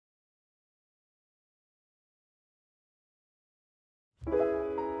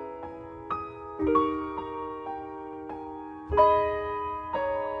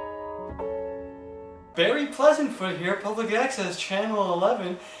Barry Pleasantfoot here, Public Access Channel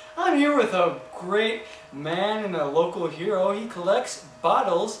 11. I'm here with a great man and a local hero. He collects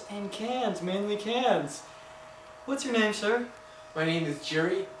bottles and cans, mainly cans. What's your name, sir? My name is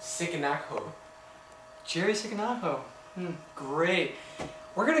Jerry Sikanako. Jerry Sikanako. Great.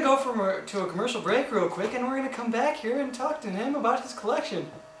 We're going to go to a commercial break real quick, and we're going to come back here and talk to him about his collection.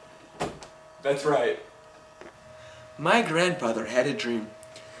 That's right. My grandfather had a dream.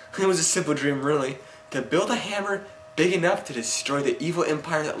 It was a simple dream, really, to build a hammer big enough to destroy the evil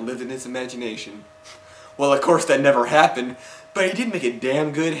empire that lived in his imagination. Well, of course that never happened, but he did make a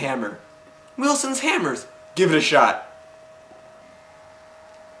damn good hammer. Wilson's Hammers. Give it a shot.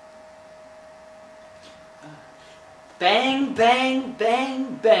 Bang, bang,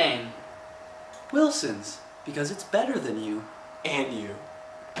 bang, bang. Wilson's, because it's better than you. And you.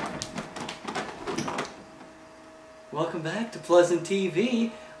 Welcome back to Pleasant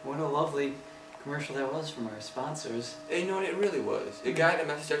TV. What a lovely commercial that was from our sponsors. And you know what it really was? It got a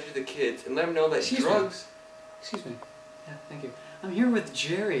message out to the kids and let them know that drugs... Excuse me. Yeah, thank you. I'm here with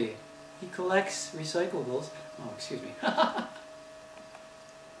Jerry. He collects recyclables. Oh, excuse me.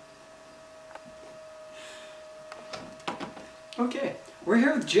 Okay, we're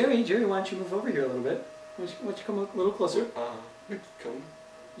here with Jerry. Jerry, why don't you move over here a little bit? Why don't you come a little closer? Come.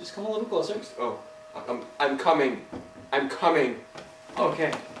 Just come a little closer. Oh, I'm coming. I'm coming.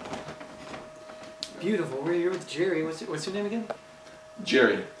 Okay. Beautiful. We're here with Jerry. What's your name again?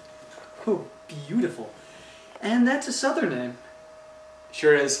 Jerry. Oh, beautiful. And that's a Southern name.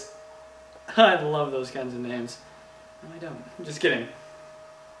 Sure is. I love those kinds of names. No, I don't. I'm just kidding.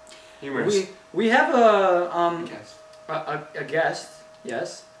 Humorous. We have a guest,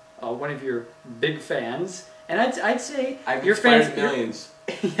 yes, one of your big fans, and I'd say I've your fans millions.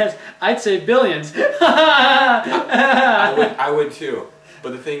 Yes, I'd say billions. I would too,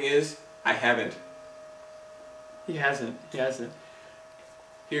 but the thing is, I haven't. He hasn't.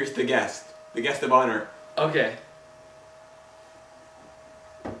 Here's the guest of honor. Okay.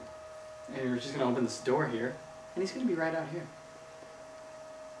 And we're just gonna open this door here, and he's gonna be right out here.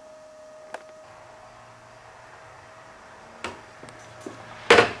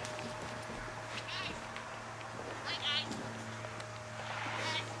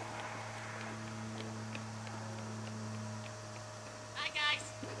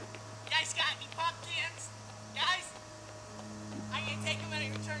 Guys got any pop cans? Guys? I can take them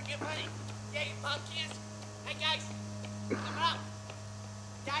and return and get money. Yeah, you pop cans? Hey guys, come on.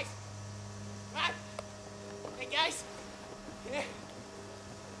 Guys, come on. Hey guys. Yeah.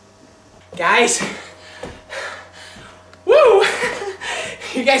 Guys. Woo!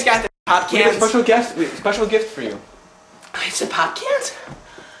 You guys got the pop cans? We have a special gift for you. It's a pop cans?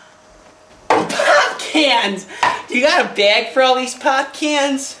 Pop cans! Do you got a bag for all these pop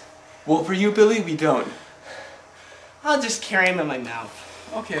cans? Well, for you, Billy, we don't. I'll just carry them in my mouth.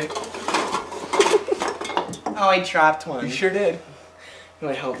 Okay. Oh, I dropped one. You sure did. You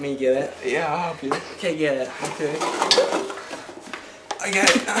want to help me get it? Yeah, I'll help you. Okay, get it. Okay. I got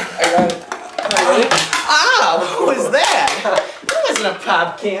it. Ah, what was that? That wasn't a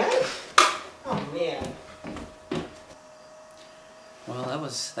pop can. Oh man. Well,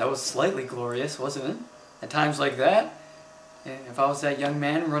 that was slightly glorious, wasn't it? At times like that, if I was that young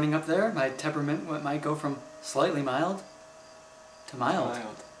man running up there, my temperament might go from slightly mild to mild.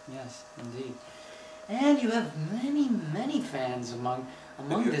 Yes, indeed. And you have many, many fans among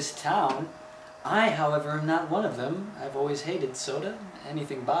this town. I, however, am not one of them. I've always hated soda,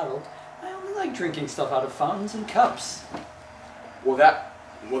 anything bottled. I only like drinking stuff out of fountains and cups. Well,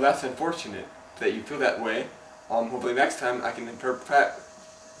 that's unfortunate that you feel that way. Hopefully next time I can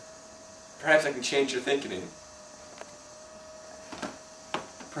perhaps I can change your thinking.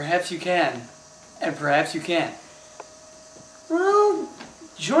 Perhaps you can, and perhaps you can't. Well,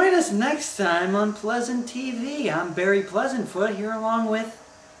 join us next time on Pleasant TV. I'm Barry Pleasantfoot here along with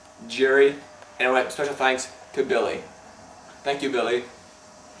Jerry, and special thanks to Billy. Thank you, Billy.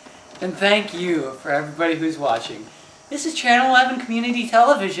 And thank you for everybody who's watching. This is Channel 11 Community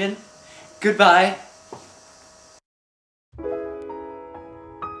Television. Goodbye.